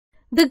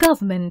The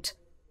government.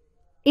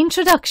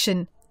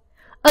 Introduction.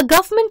 A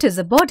government is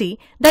a body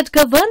that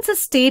governs a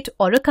state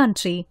or a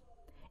country.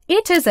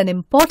 It is an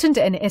important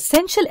and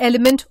essential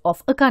element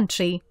of a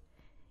country.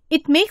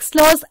 It makes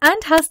laws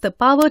and has the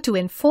power to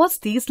enforce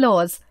these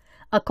laws.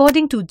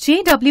 According to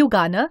J.W.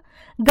 Garner,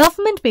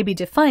 government may be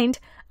defined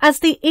as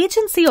the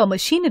agency or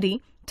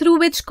machinery through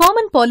which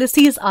common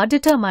policies are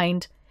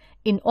determined.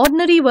 In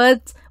ordinary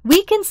words,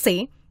 we can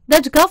say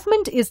that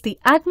government is the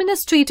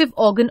administrative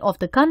organ of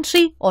the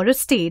country or a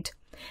state.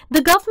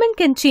 The government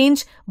can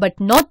change but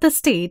not the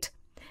state.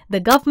 The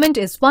government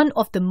is one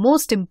of the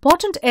most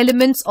important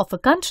elements of a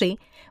country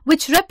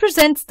which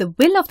represents the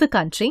will of the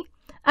country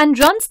and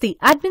runs the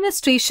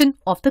administration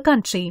of the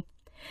country.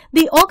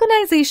 The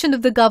organization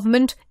of the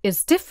government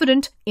is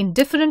different in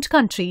different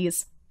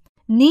countries.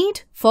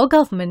 Need for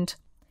government.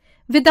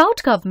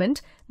 Without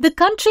government, the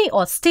country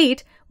or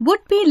state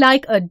would be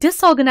like a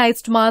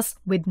disorganized mass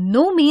with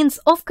no means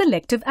of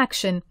collective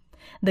action.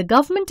 The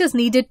government is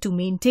needed to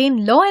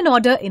maintain law and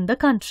order in the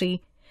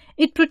country.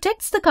 It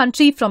protects the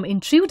country from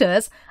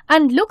intruders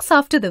and looks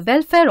after the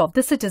welfare of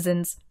the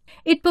citizens.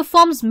 It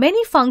performs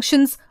many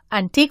functions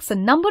and takes a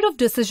number of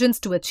decisions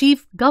to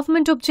achieve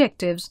government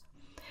objectives.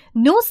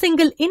 No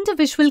single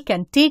individual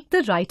can take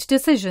the right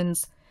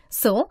decisions.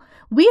 So,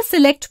 we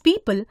select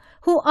people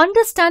who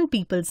understand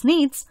people's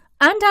needs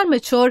and are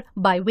mature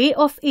by way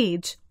of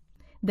age.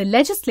 The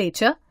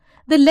legislature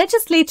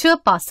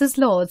passes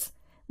laws.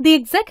 The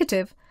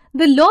executive,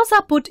 the laws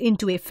are put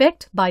into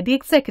effect by the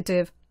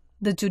executive.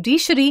 The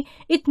judiciary,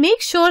 it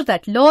makes sure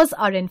that laws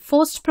are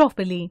enforced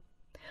properly.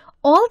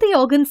 All the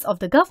organs of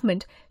the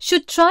government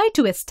should try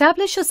to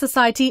establish a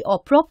society or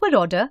proper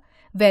order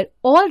where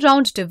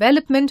all-round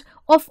development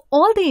of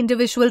all the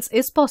individuals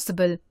is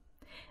possible.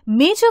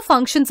 Major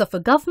functions of a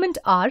government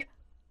are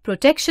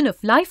protection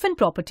of life and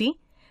property,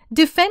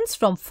 defense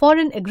from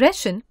foreign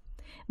aggression,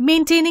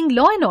 maintaining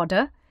law and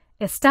order,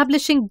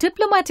 establishing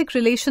diplomatic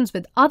relations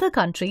with other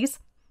countries,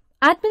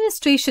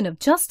 administration of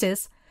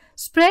justice,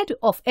 spread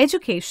of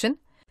education,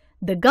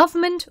 the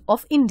government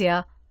of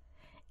India.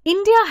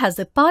 India has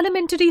a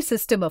parliamentary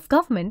system of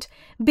government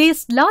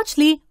based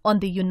largely on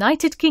the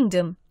United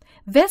Kingdom,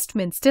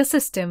 Westminster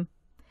system.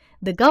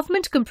 The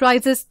government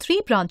comprises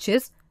three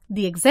branches: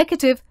 the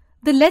executive,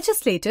 the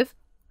legislative,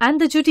 and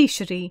the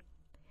judiciary.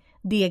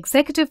 The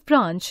executive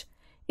branch,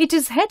 it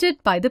is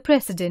headed by the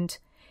president.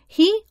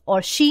 He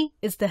or she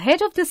is the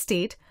head of the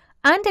state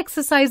and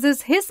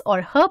exercises his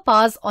or her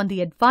powers on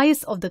the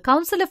advice of the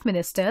Council of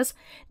Ministers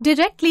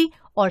directly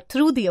or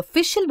through the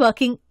official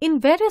working in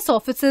various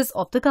offices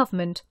of the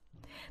government.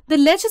 The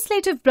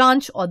legislative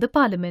branch or the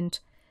parliament.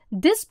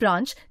 This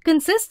branch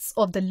consists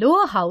of the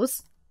lower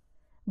house,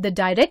 the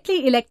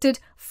directly elected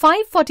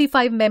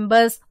 545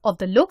 members of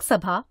the Lok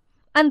Sabha,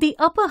 and the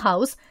upper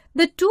house,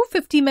 the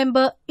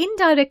 250-member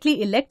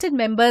indirectly elected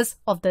members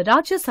of the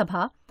Rajya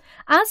Sabha,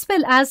 as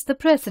well as the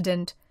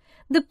president.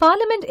 The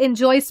parliament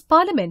enjoys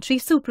parliamentary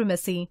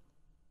supremacy.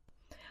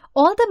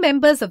 All the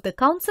members of the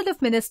Council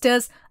of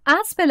Ministers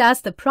as well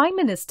as the Prime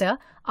Minister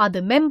are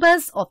the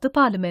members of the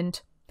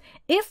parliament.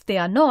 If they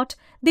are not,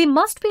 they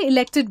must be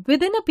elected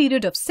within a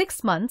period of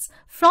 6 months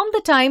from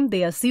the time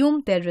they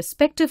assume their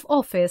respective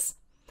office.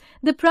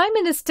 The Prime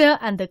Minister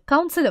and the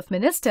Council of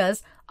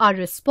Ministers are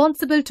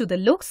responsible to the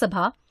Lok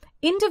Sabha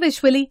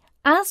individually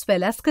as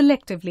well as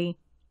collectively.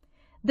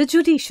 The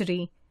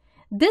judiciary.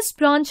 This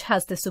branch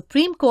has the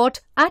Supreme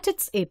Court at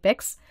its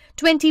apex,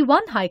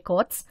 21 high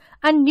courts,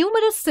 and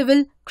numerous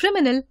civil,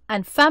 criminal,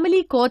 and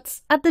family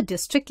courts at the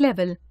district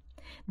level.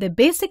 The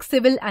basic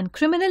civil and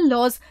criminal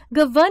laws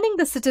governing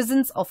the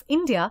citizens of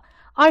India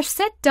are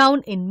set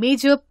down in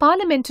major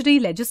parliamentary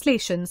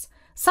legislations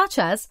such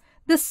as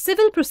the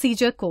Civil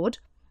Procedure Code,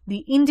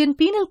 the Indian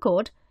Penal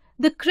Code,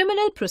 the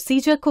Criminal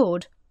Procedure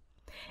Code.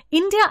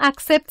 India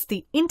accepts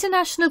the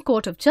International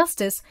Court of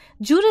Justice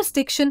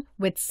jurisdiction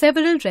with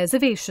several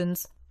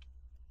reservations.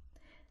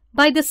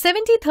 By the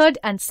 73rd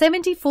and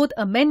 74th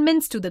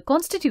Amendments to the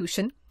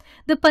Constitution,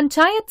 the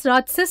Panchayat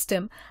Raj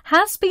system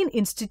has been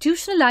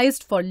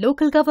institutionalized for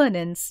local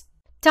governance.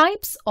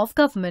 Types of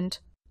government.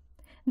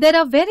 There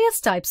are various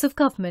types of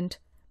government,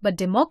 but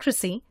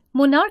democracy,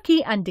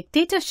 monarchy and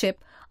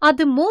dictatorship are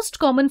the most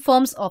common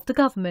forms of the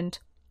government.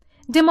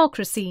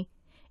 Democracy.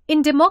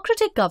 In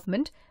democratic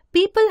government,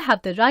 people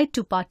have the right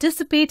to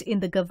participate in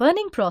the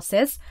governing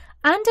process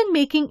and in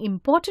making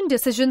important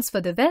decisions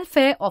for the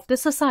welfare of the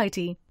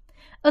society.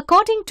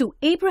 According to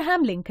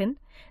Abraham Lincoln,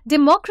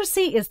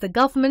 democracy is the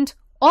government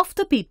of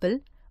the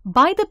people,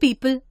 by the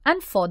people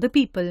and for the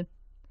people.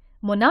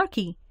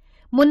 Monarchy.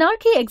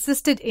 Monarchy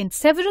existed in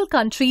several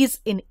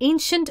countries in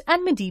ancient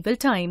and medieval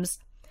times.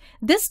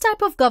 This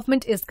type of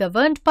government is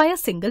governed by a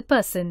single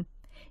person.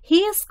 He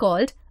is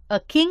called a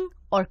king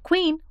or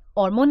queen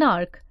or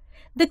monarch.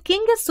 The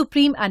king is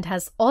supreme and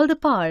has all the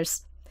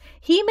powers.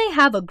 He may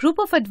have a group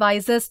of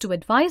advisors to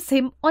advise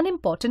him on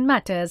important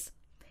matters.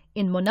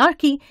 In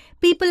monarchy,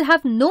 people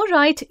have no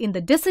right in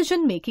the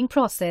decision-making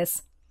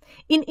process.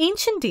 In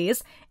ancient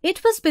days,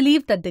 it was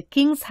believed that the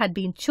kings had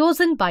been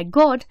chosen by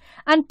God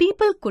and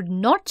people could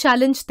not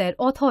challenge their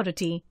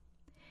authority.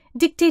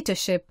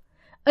 Dictatorship.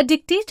 A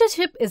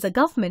dictatorship is a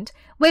government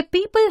where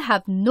people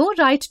have no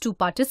right to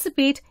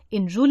participate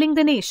in ruling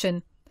the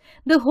nation.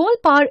 The whole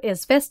power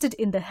is vested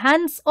in the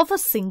hands of a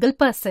single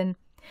person.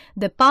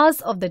 The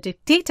powers of the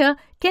dictator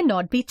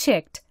cannot be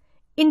checked.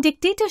 In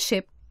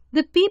dictatorship,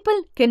 the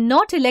people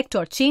cannot elect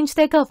or change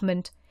their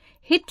government.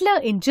 Hitler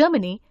in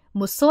Germany,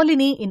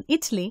 Mussolini in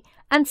Italy,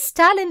 and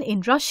Stalin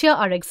in Russia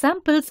are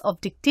examples of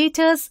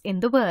dictators in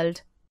the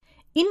world.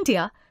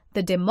 India,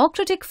 the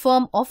democratic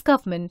form of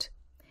government.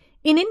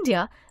 In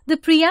India, the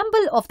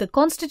preamble of the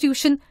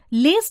Constitution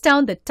lays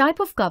down the type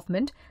of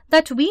government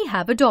that we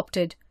have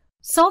adopted: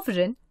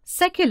 sovereign,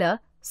 secular,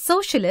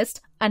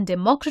 socialist, and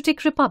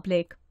democratic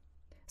republic.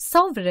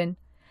 Sovereign.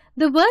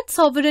 The word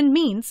sovereign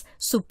means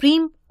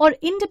supreme or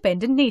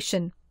independent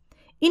nation.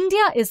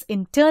 India is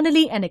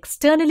internally and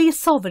externally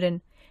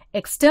sovereign,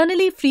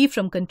 externally free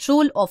from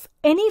control of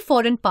any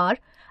foreign power,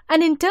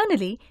 and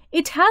internally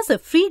it has a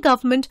free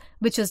government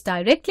which is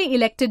directly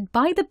elected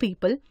by the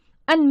people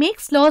and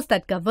makes laws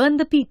that govern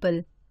the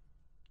people.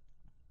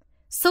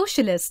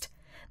 Socialist.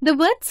 The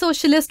word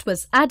socialist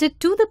was added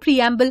to the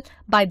preamble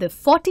by the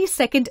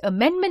 42nd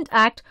Amendment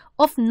Act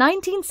of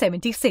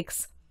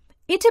 1976.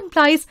 It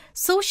implies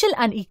social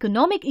and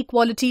economic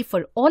equality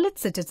for all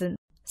its citizens.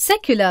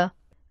 Secular.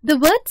 The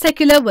word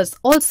secular was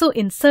also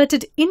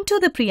inserted into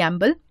the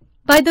preamble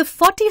by the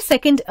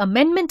 42nd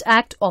Amendment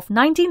Act of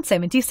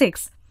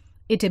 1976.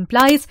 It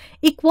implies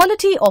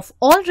equality of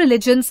all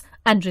religions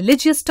and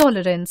religious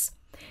tolerance.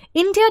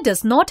 India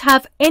does not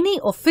have any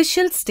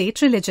official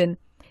state religion.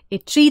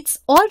 It treats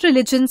all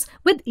religions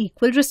with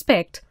equal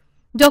respect.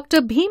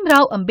 Dr.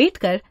 Bhimrao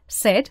Ambedkar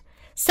said,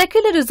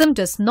 "Secularism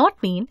does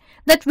not mean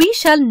that we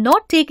shall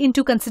not take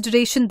into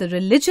consideration the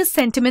religious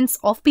sentiments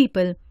of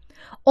people.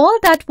 All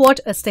that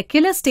what a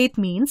secular state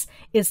means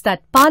is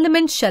that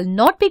Parliament shall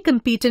not be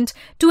competent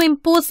to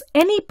impose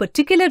any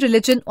particular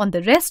religion on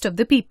the rest of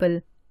the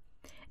people."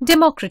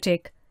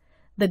 Democratic.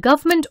 The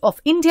government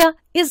of India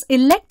is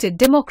elected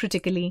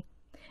democratically.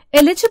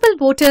 Eligible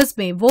voters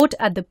may vote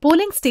at the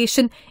polling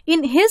station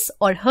in his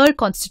or her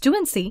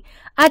constituency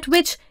at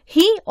which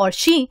he or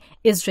she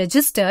is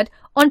registered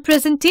on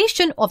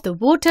presentation of the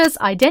voter's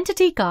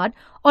identity card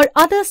or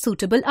other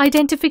suitable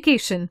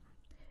identification.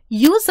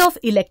 Use of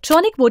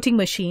electronic voting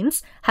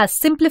machines has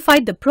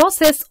simplified the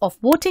process of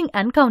voting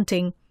and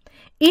counting.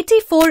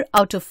 84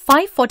 out of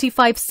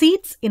 545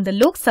 seats in the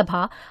Lok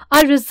Sabha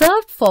are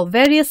reserved for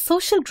various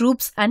social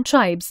groups and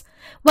tribes,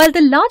 while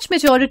the large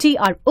majority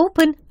are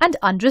open and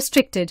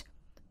unrestricted.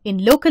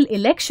 In local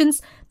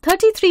elections,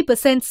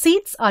 33%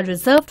 seats are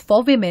reserved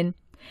for women.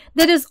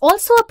 There is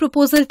also a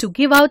proposal to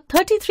give out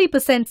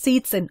 33%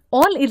 seats in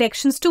all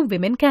elections to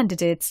women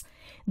candidates.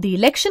 The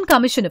Election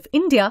Commission of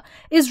India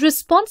is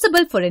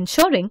responsible for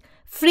ensuring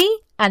free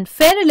and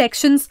fair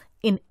elections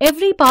in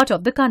every part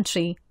of the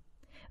country.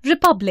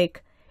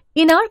 Republic.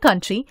 In our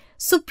country,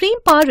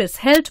 supreme power is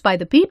held by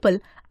the people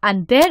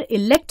and their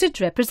elected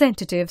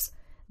representatives.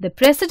 The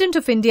President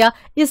of India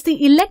is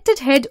the elected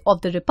head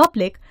of the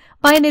Republic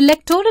by an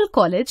electoral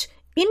college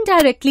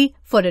indirectly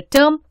for a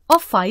term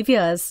of 5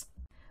 years.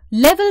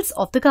 Levels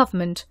of the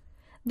government.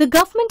 The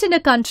government in a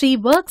country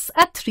works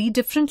at 3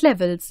 different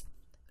levels.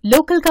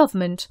 Local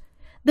government.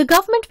 The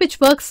government which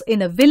works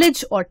in a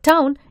village or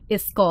town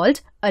is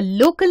called a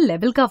local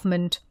level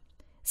government.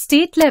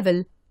 State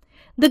level.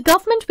 The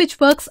government which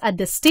works at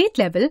the state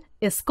level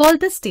is called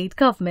the state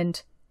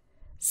government.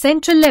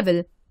 Central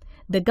level.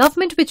 The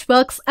government which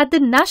works at the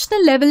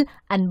national level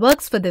and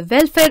works for the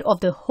welfare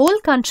of the whole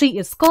country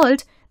is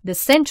called the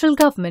central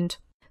government.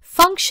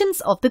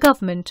 Functions of the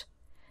government.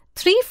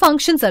 3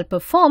 functions are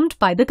performed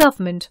by the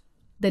government: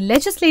 the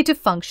legislative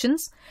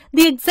functions,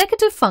 the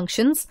executive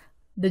functions,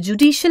 the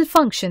judicial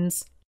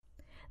functions.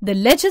 The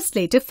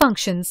legislative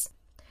functions.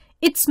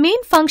 Its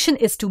main function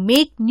is to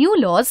make new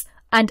laws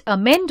and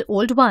amend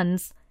old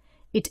ones.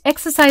 It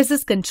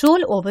exercises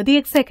control over the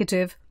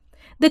executive.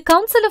 The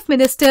Council of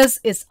Ministers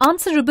is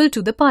answerable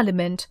to the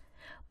Parliament.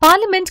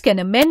 Parliament can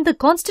amend the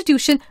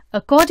Constitution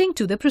according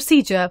to the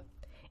procedure.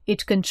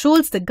 It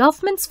controls the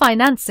government's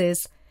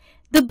finances.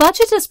 The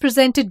budget is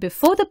presented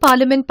before the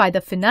Parliament by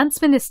the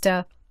Finance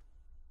Minister.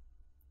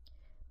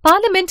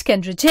 Parliament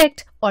can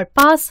reject or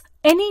pass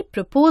any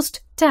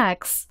proposed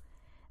tax.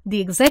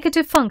 The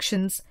executive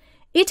functions.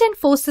 It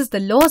enforces the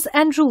laws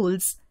and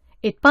rules.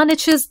 It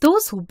punishes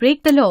those who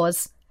break the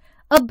laws.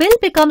 A bill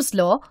becomes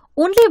law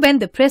only when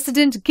the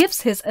President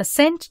gives his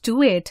assent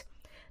to it.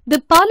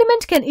 The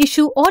Parliament can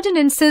issue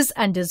ordinances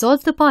and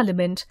dissolve the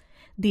Parliament.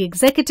 The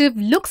executive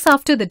looks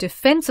after the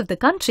defense of the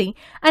country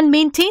and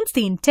maintains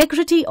the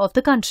integrity of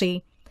the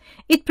country.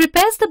 It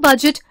prepares the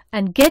budget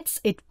and gets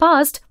it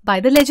passed by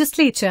the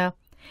legislature.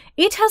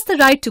 It has the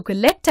right to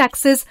collect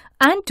taxes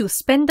and to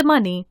spend the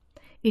money.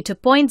 It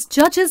appoints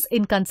judges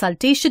in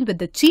consultation with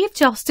the Chief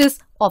Justice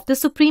of the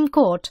Supreme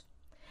Court.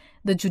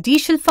 The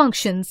judicial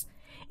functions.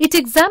 It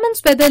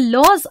examines whether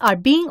laws are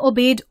being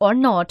obeyed or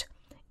not.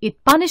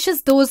 It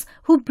punishes those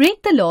who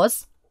break the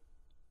laws.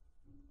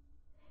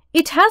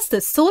 It has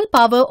the sole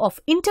power of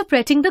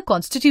interpreting the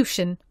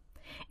Constitution.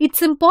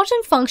 Its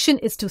important function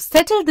is to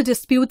settle the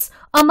disputes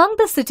among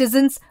the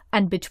citizens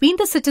and between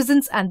the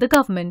citizens and the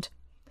government.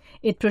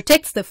 It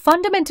protects the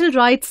fundamental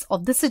rights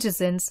of the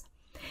citizens.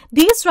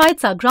 These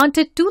rights are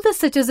granted to the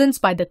citizens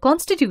by the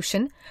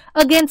Constitution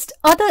against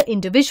other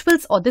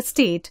individuals or the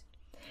state.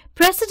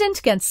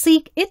 President can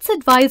seek its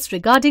advice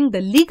regarding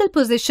the legal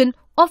position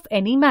of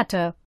any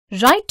matter.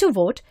 Right to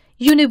vote,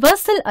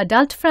 universal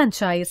adult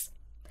franchise.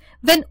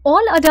 When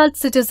all adult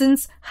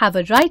citizens have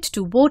a right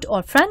to vote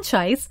or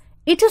franchise,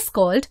 it is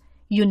called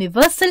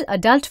universal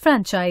adult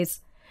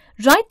franchise.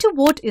 Right to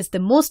vote is the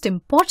most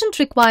important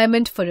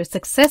requirement for a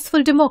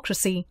successful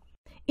democracy.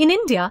 In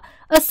India,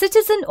 a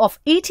citizen of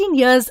 18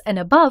 years and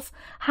above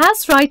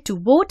has right to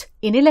vote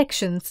in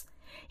elections.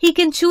 He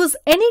can choose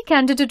any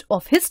candidate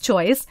of his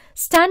choice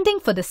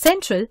standing for the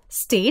central,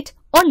 state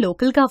or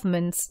local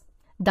governments.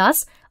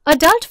 Thus,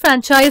 adult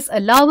franchise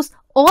allows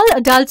all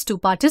adults to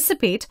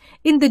participate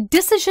in the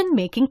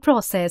decision-making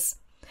process.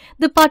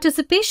 The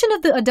participation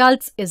of the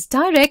adults is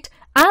direct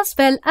as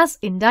well as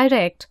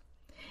indirect.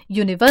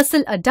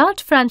 Universal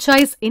adult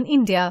franchise in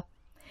India.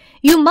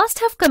 You must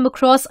have come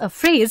across a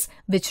phrase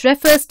which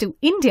refers to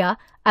India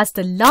as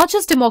the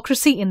largest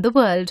democracy in the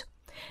world.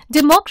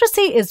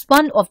 Democracy is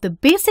one of the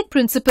basic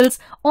principles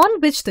on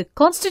which the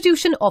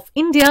Constitution of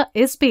India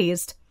is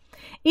based.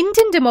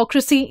 Indian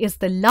democracy is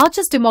the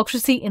largest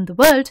democracy in the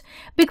world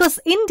because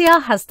India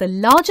has the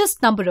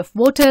largest number of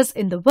voters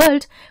in the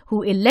world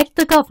who elect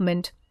the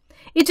government.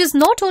 It is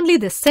not only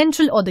the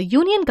central or the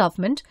union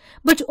government,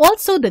 but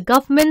also the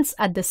governments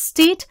at the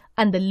state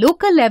and the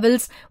local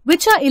levels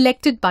which are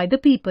elected by the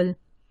people.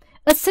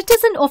 A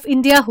citizen of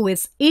India who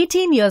is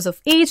 18 years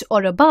of age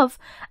or above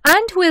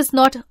and who is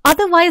not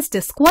otherwise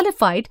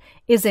disqualified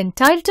is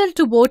entitled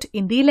to vote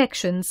in the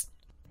elections.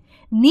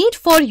 Need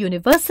for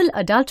universal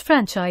adult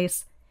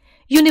franchise.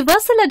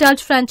 Universal adult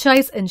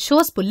franchise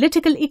ensures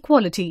political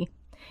equality.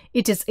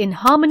 It is in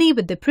harmony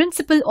with the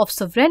principle of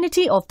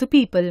sovereignty of the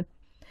people.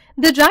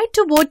 The right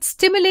to vote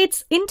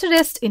stimulates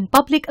interest in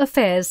public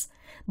affairs.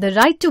 The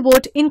right to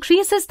vote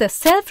increases the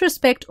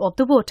self-respect of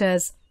the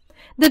voters.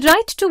 The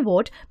right to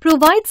vote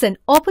provides an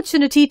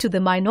opportunity to the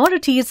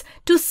minorities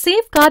to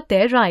safeguard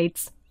their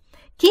rights.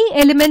 Key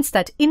elements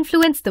that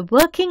influence the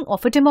working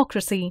of a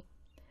democracy.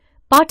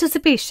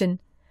 Participation.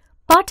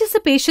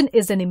 Participation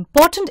is an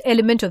important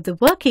element of the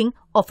working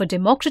of a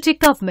democratic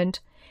government.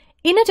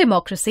 In a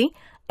democracy,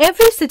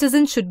 every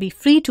citizen should be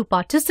free to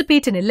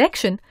participate in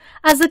election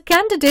as a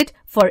candidate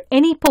for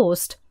any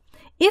post.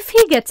 If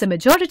he gets a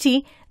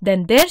majority,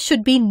 then there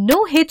should be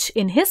no hitch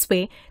in his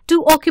way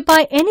to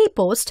occupy any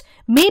post,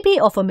 maybe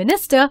of a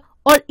minister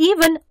or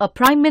even a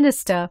prime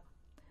minister.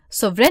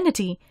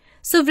 Sovereignty.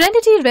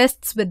 Sovereignty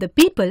rests with the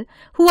people,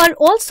 who are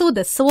also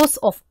the source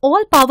of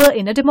all power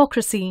in a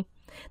democracy.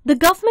 The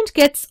government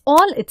gets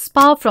all its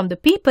power from the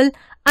people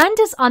and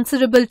is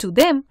answerable to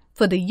them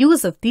for the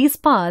use of these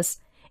powers.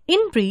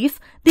 In brief,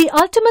 the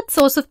ultimate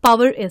source of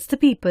power is the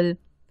people.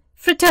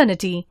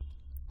 Fraternity.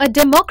 A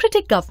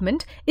democratic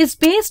government is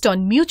based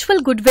on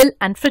mutual goodwill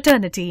and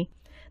fraternity.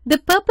 The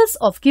purpose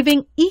of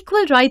giving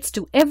equal rights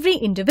to every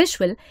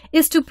individual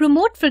is to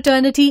promote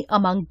fraternity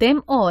among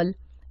them all.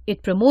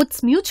 It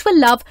promotes mutual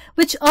love,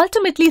 which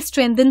ultimately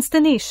strengthens the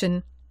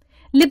nation.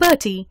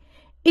 Liberty.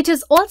 It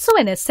is also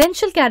an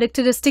essential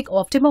characteristic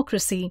of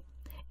democracy.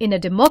 In a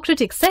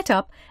democratic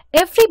setup,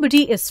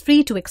 everybody is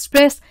free to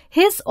express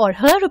his or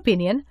her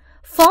opinion,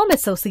 form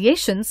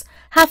associations,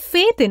 have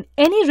faith in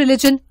any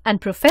religion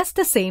and profess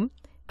the same,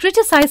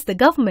 criticize the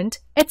government,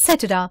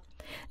 etc.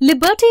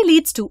 Liberty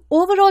leads to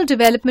overall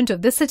development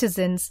of the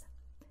citizens.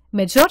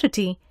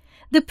 Majority.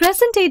 The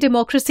present-day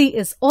democracy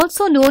is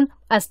also known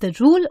as the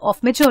rule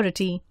of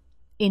majority.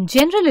 In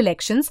general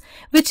elections,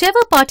 whichever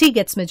party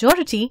gets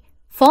majority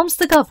forms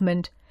the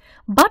government.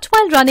 But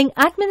while running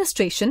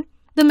administration,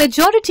 the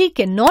majority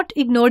cannot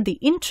ignore the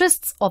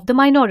interests of the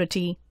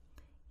minority.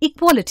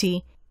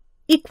 Equality.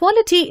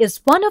 Equality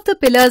is one of the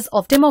pillars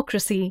of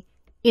democracy.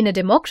 In a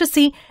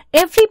democracy,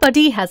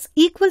 everybody has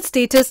equal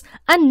status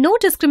and no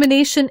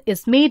discrimination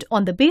is made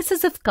on the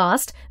basis of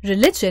caste,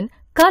 religion,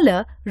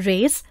 color,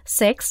 race,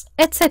 sex,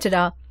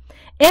 etc.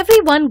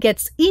 Everyone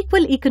gets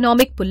equal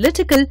economic,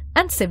 political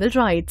and civil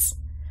rights.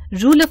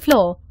 Rule of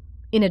law.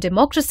 In a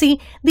democracy,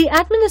 the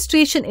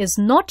administration is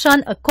not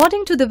run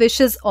according to the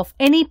wishes of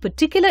any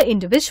particular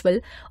individual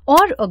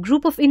or a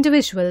group of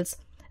individuals.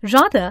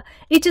 Rather,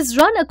 it is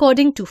run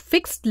according to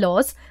fixed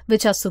laws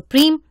which are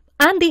supreme,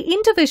 and the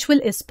individual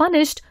is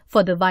punished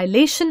for the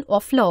violation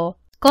of law.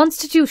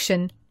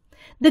 Constitution.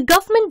 The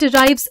government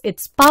derives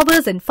its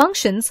powers and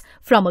functions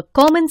from a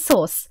common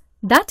source,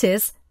 that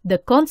is, the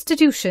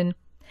Constitution.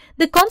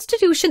 The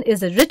Constitution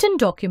is a written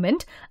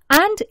document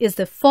and is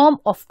the form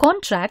of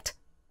contract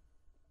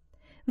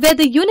where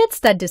the units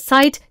that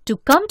decide to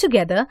come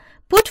together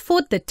put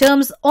forth the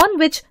terms on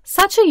which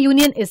such a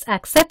union is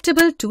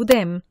acceptable to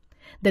them.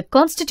 The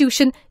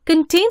Constitution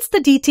contains the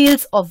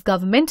details of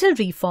governmental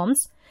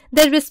reforms,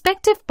 their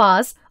respective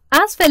powers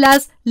as well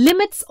as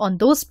limits on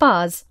those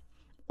powers.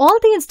 All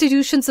the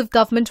institutions of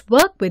government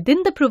work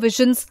within the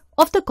provisions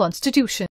of the Constitution.